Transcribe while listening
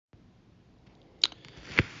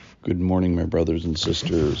Good morning, my brothers and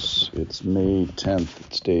sisters. It's May 10th.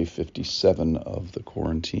 It's day 57 of the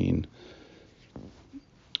quarantine.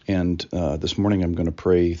 And this morning I'm going to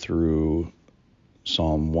pray through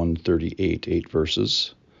Psalm 138, 8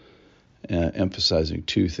 verses, emphasizing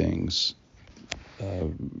two things.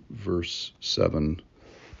 Verse 7,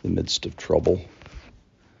 the midst of trouble,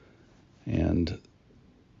 and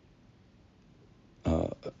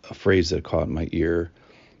a phrase that caught my ear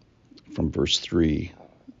from verse 3,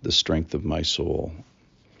 the strength of my soul.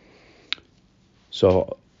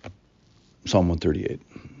 So, Psalm 138.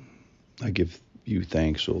 I give you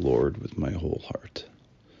thanks, O Lord, with my whole heart.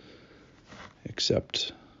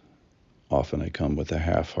 Except often I come with a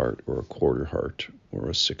half heart or a quarter heart or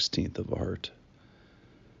a 16th of a heart.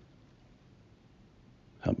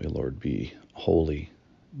 Help me, Lord, be wholly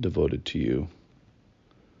devoted to you.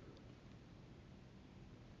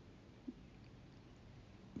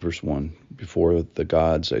 Verse 1, before the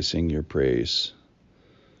gods I sing your praise.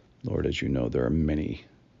 Lord, as you know, there are many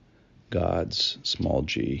gods, small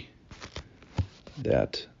g,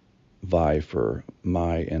 that vie for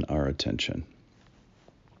my and our attention.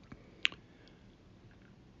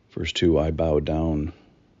 Verse 2, I bow down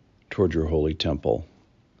toward your holy temple,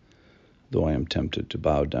 though I am tempted to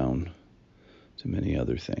bow down to many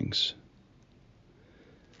other things.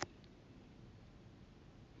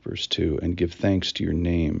 Verse 2, and give thanks to your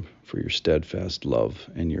name for your steadfast love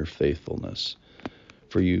and your faithfulness,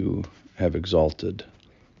 for you have exalted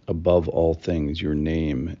above all things your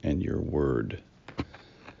name and your word.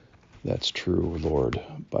 That's true, Lord,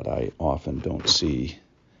 but I often don't see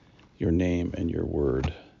your name and your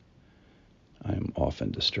word. I am often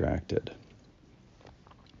distracted.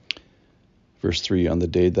 Verse 3, on the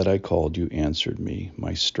day that I called, you answered me.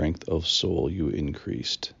 My strength of soul you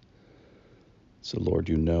increased. So, Lord,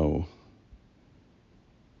 you know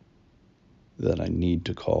that I need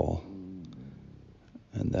to call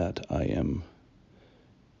and that I am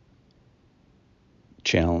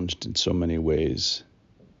challenged in so many ways.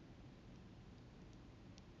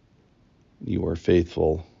 You are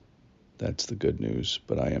faithful. That's the good news,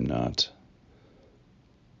 but I am not.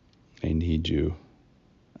 I need you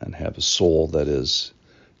and have a soul that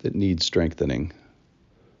needs strengthening.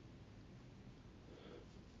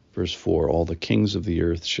 Verse 4, all the kings of the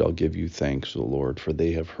earth shall give you thanks, O Lord, for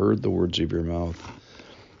they have heard the words of your mouth,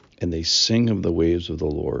 and they sing of the ways of the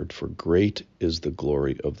Lord, for great is the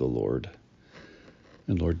glory of the Lord.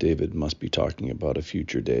 And Lord, David must be talking about a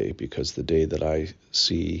future day, because the day that I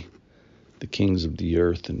see the kings of the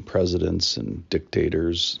earth and presidents and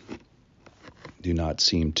dictators do not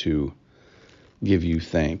seem to give you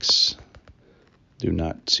thanks, do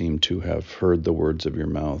not seem to have heard the words of your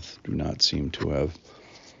mouth, do not seem to have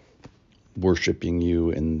worshiping you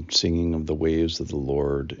and singing of the ways of the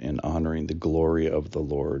Lord and honoring the glory of the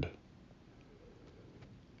Lord.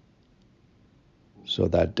 So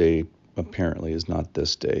that day apparently is not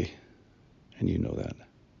this day, and you know that.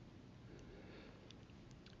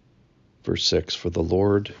 Verse 6, for though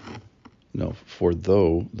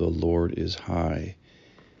the Lord is high,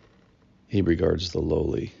 he regards the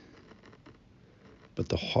lowly, but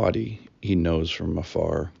the haughty he knows from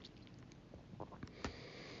afar.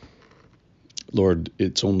 Lord,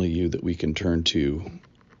 it's only you that we can turn to,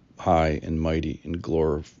 high and mighty and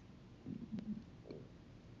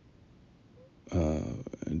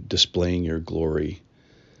displaying your glory.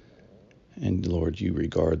 And Lord, you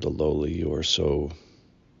regard the lowly. You are so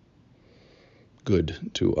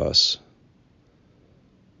good to us.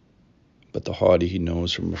 But the haughty he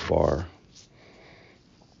knows from afar.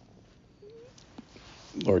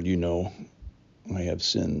 Lord, you know I have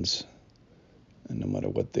sins, and no matter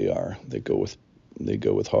what they are, they go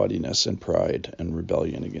with haughtiness and pride and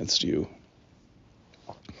rebellion against you.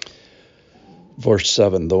 Verse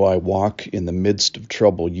 7, though I walk in the midst of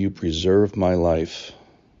trouble, you preserve my life.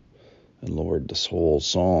 And Lord, this whole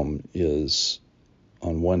psalm is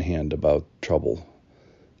on one hand about trouble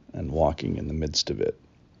and walking in the midst of it.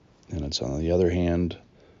 And it's on the other hand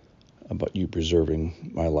about you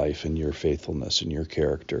preserving my life and your faithfulness and your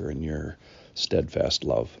character and your steadfast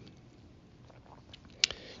love.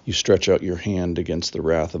 You stretch out your hand against the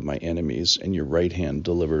wrath of my enemies, and your right hand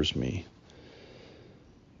delivers me.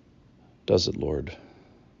 Does it, Lord?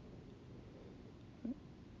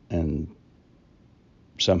 And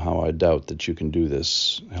somehow I doubt that you can do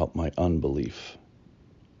this. Help my unbelief.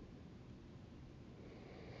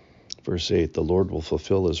 Verse 8, the Lord will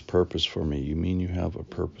fulfill his purpose for me. You mean you have a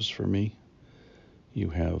purpose for me? You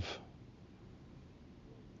have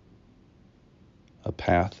a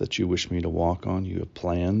path that you wish me to walk on. You have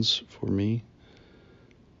plans for me.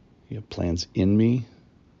 You have plans in me.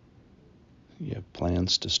 You have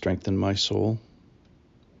plans to strengthen my soul.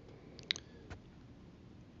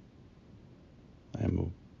 I am a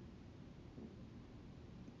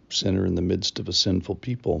sinner in the midst of a sinful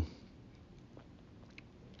people.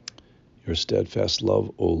 Your steadfast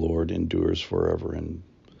love, O Lord, endures forever, and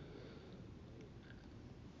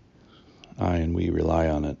we rely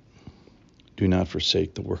on it. Do not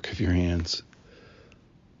forsake the work of your hands.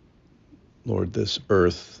 Lord, this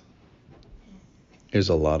earth is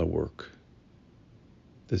a lot of work.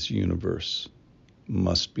 This universe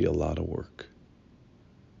must be a lot of work.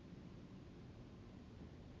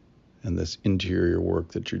 And this interior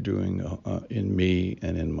work that you're doing in me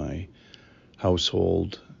and in my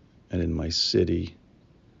household and in my city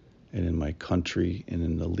and in my country and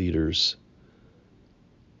in the leaders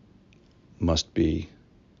must be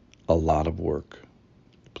a lot of work.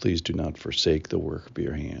 Please do not forsake the work of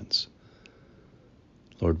your hands.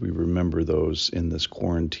 Lord, we remember those in this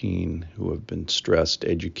quarantine who have been stressed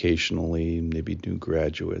educationally, maybe new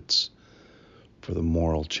graduates, for the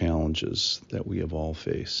moral challenges that we have all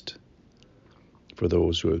faced. For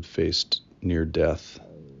those who have faced near death,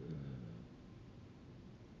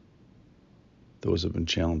 those who have been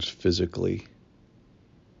challenged physically,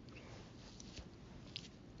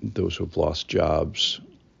 those who have lost jobs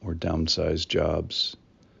or downsized jobs,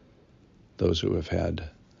 those who have had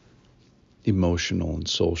emotional and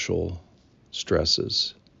social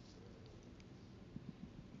stresses,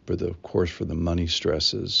 for the money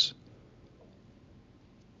stresses.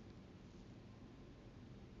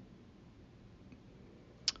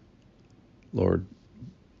 Lord,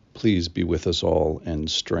 please be with us all and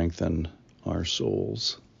strengthen our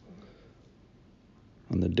souls.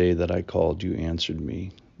 On the day that I called, you answered me.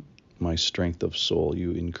 My strength of soul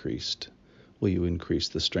you increased. Will you increase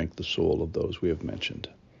the strength of soul of those we have mentioned?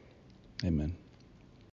 Amen.